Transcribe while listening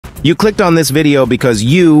You clicked on this video because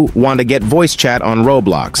you want to get voice chat on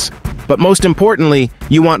Roblox. But most importantly,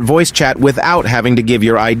 you want voice chat without having to give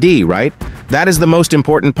your ID, right? That is the most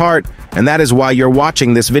important part, and that is why you're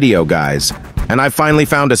watching this video, guys. And I've finally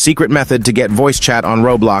found a secret method to get voice chat on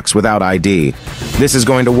Roblox without ID. This is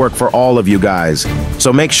going to work for all of you guys.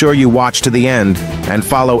 So make sure you watch to the end and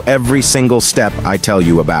follow every single step I tell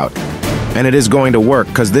you about. And it is going to work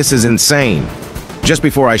because this is insane. Just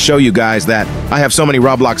before I show you guys that, I have so many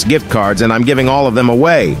Roblox gift cards and I'm giving all of them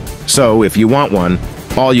away. So if you want one,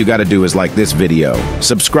 all you gotta do is like this video,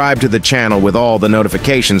 subscribe to the channel with all the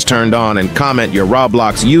notifications turned on, and comment your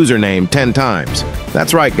Roblox username 10 times.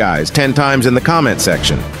 That's right, guys, 10 times in the comment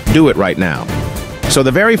section. Do it right now. So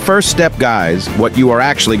the very first step, guys, what you are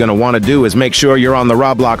actually gonna wanna do is make sure you're on the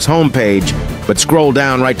Roblox homepage, but scroll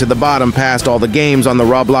down right to the bottom past all the games on the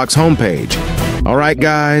Roblox homepage. All right,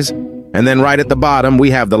 guys? And then right at the bottom,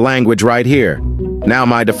 we have the language right here. Now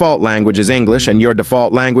my default language is English, and your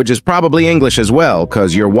default language is probably English as well,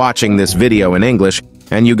 because you're watching this video in English,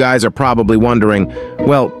 and you guys are probably wondering,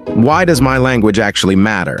 well, why does my language actually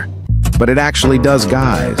matter? But it actually does,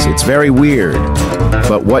 guys. It's very weird.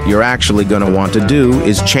 But what you're actually going to want to do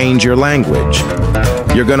is change your language.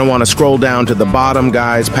 You're going to want to scroll down to the bottom,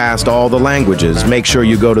 guys, past all the languages. Make sure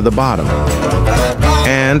you go to the bottom.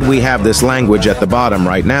 And we have this language at the bottom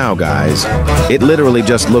right now, guys. It literally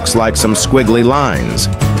just looks like some squiggly lines.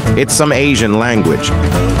 It's some Asian language.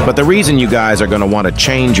 But the reason you guys are going to want to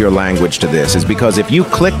change your language to this is because if you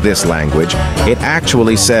click this language, it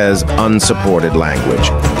actually says unsupported language.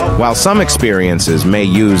 While some experiences may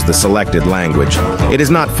use the selected language, it is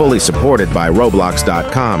not fully supported by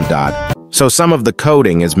Roblox.com. So some of the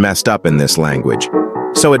coding is messed up in this language.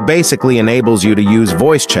 So it basically enables you to use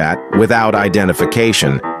voice chat without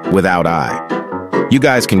identification, without I. You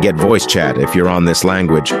guys can get voice chat if you're on this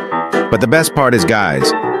language. But the best part is,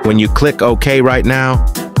 guys, when you click OK right now,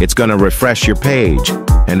 it's going to refresh your page,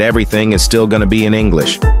 and everything is still going to be in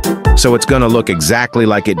English. So it's going to look exactly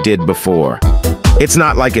like it did before. It's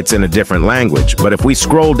not like it's in a different language, but if we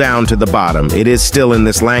scroll down to the bottom, it is still in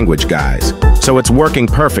this language, guys. So it's working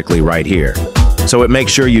perfectly right here. So it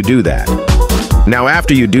makes sure you do that. Now,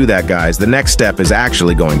 after you do that, guys, the next step is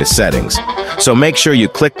actually going to settings. So make sure you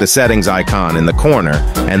click the settings icon in the corner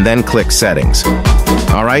and then click settings.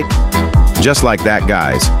 All right? Just like that,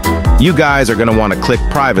 guys. You guys are going to want to click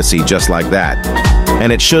privacy just like that.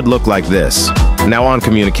 And it should look like this. Now on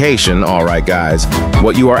communication, all right, guys,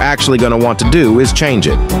 what you are actually going to want to do is change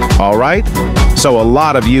it. All right? So a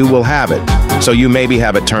lot of you will have it. So you maybe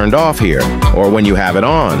have it turned off here, or when you have it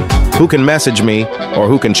on. Who can message me, or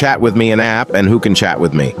who can chat with me in app, and who can chat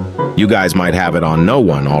with me. You guys might have it on no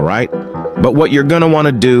one, all right? But what you're gonna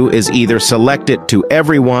wanna do is either select it to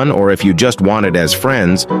everyone, or if you just want it as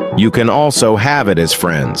friends, you can also have it as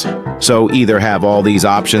friends. So either have all these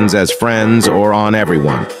options as friends or on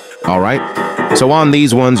everyone, all right? So on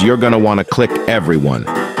these ones, you're gonna wanna click everyone.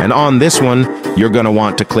 And on this one, you're gonna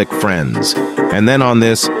want to click friends. And then on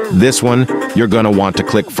this one, you're gonna want to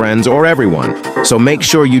click friends or everyone. So make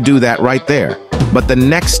sure you do that right there. But the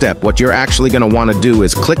next step, what you're actually gonna wanna do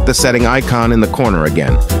is click the setting icon in the corner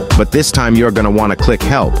again. But this time you're gonna wanna click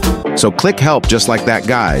help. So click help just like that,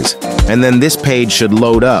 guys. And then this page should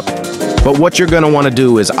load up. But what you're gonna wanna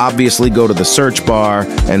do is obviously go to the search bar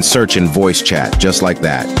and search in voice chat, just like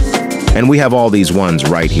that. And we have all these ones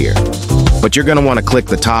right here. But you're gonna wanna click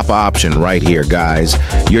the top option right here, guys.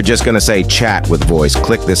 You're just gonna say chat with voice.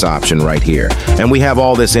 Click this option right here. And we have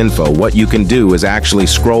all this info. What you can do is actually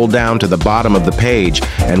scroll down to the bottom of the page,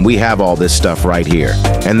 and we have all this stuff right here.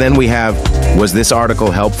 And then we have, was this article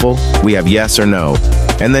helpful? We have yes or no.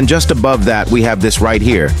 And then just above that, we have this right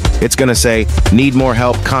here. It's gonna say, need more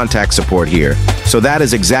help, contact support here. So that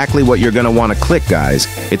is exactly what you're gonna wanna click, guys.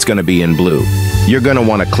 It's gonna be in blue. You're gonna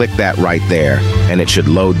wanna click that right there, and it should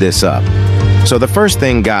load this up. So the first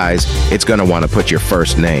thing, guys, it's gonna wanna put your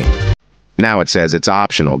first name. Now it says it's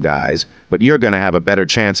optional, guys, but you're gonna have a better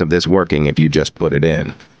chance of this working if you just put it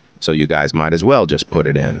in. So you guys might as well just put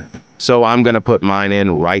it in. So I'm gonna put mine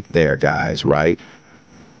in right there, guys, right?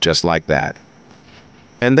 Just like that.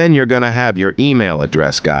 And then you're gonna have your email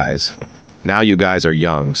address, guys. Now you guys are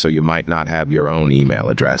young, so you might not have your own email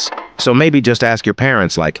address. So maybe just ask your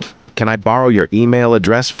parents, like, can I borrow your email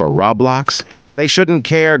address for Roblox? They shouldn't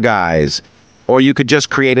care, guys. Or you could just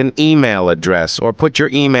create an email address or put your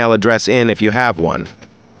email address in if you have one.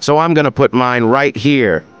 So I'm gonna put mine right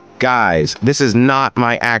here. Guys, this is not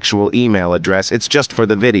my actual email address, it's just for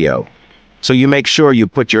the video. So you make sure you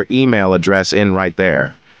put your email address in right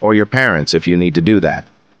there, or your parents if you need to do that.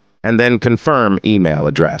 And then confirm email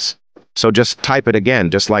address. So just type it again,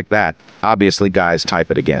 just like that. Obviously, guys,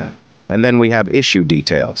 type it again. And then we have issue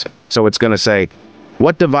details. So it's going to say,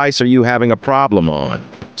 what device are you having a problem on?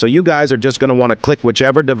 So you guys are just going to want to click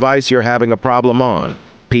whichever device you're having a problem on.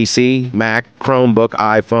 PC, Mac, Chromebook,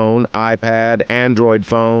 iPhone, iPad, Android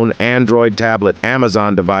phone, Android tablet,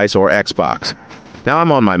 Amazon device, or Xbox. Now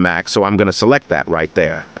I'm on my Mac, so I'm going to select that right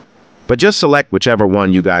there. But just select whichever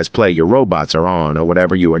one you guys play your robots are on, or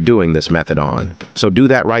whatever you are doing this method on. So do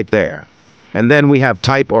that right there. And then we have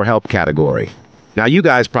type or help category. Now you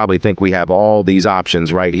guys probably think we have all these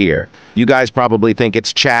options right here. You guys probably think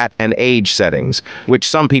it's chat and age settings, which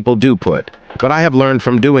some people do put. But I have learned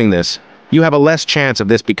from doing this, you have a less chance of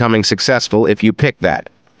this becoming successful if you pick that,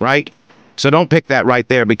 right? So don't pick that right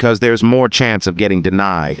there because there's more chance of getting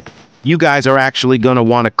denied. You guys are actually going to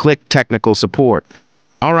want to click technical support.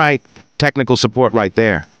 All right, technical support right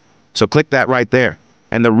there. So click that right there.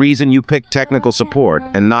 And the reason you pick technical support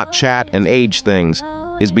and not chat and age things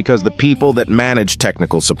is because the people that manage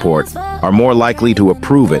technical support are more likely to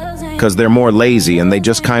approve it because they're more lazy and they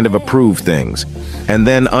just kind of approve things. And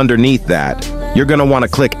then underneath that, you're going to want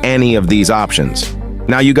to click any of these options.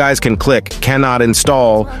 Now you guys can click cannot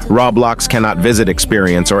install, Roblox cannot visit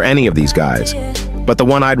experience, or any of these guys. But the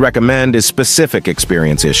one I'd recommend is specific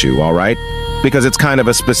experience issue, all right? Because it's kind of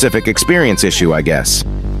a specific experience issue, I guess.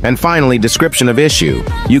 And finally, description of issue.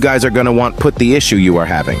 You guys are going to want put the issue you are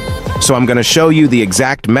having. So I'm going to show you the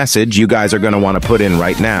exact message you guys are going to want to put in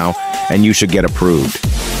right now, and you should get approved.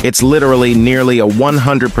 It's literally nearly a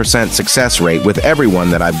 100% success rate with everyone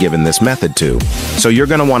that I've given this method to. So you're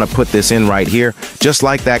going to want to put this in right here. Just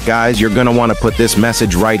like that, guys, you're going to want to put this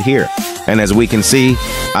message right here. And as we can see,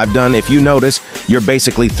 if you notice, you're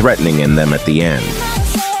basically threatening in them at the end.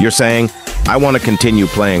 You're saying, I want to continue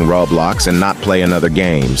playing Roblox and not play another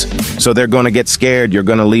games. So they're going to get scared, you're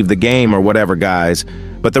going to leave the game or whatever, guys.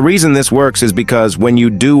 But the reason this works is because when you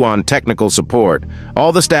do on technical support,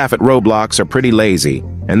 all the staff at Roblox are pretty lazy,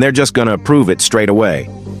 and they're just going to approve it straight away.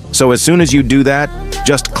 So as soon as you do that,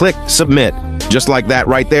 just click submit. Just like that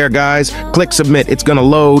right there, guys. Click submit, it's going to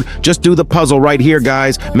load. Just do the puzzle right here,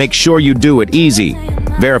 guys. Make sure you do it easy.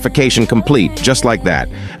 Verification complete, just like that.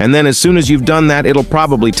 And then as soon as you've done that, it'll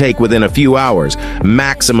probably take within a few hours,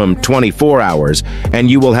 maximum 24 hours,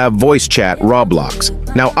 and you will have voice chat Roblox.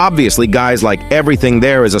 Now, obviously, guys, like everything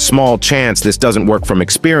there is a small chance this doesn't work from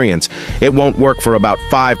experience. It won't work for about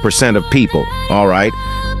 5% of people, all right?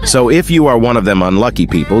 So if you are one of them unlucky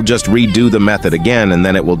people, just redo the method again and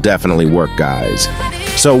then it will definitely work, guys.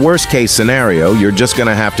 So worst case scenario, you're just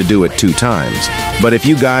gonna have to do it 2 times. But if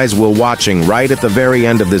you guys were watching right at the very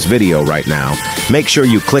end of this video right now, make sure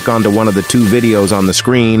you click onto one of the 2 videos on the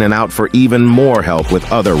screen and out for even more help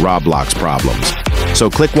with other Roblox problems. So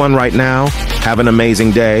click one right now, have an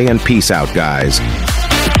amazing day, and peace out, guys.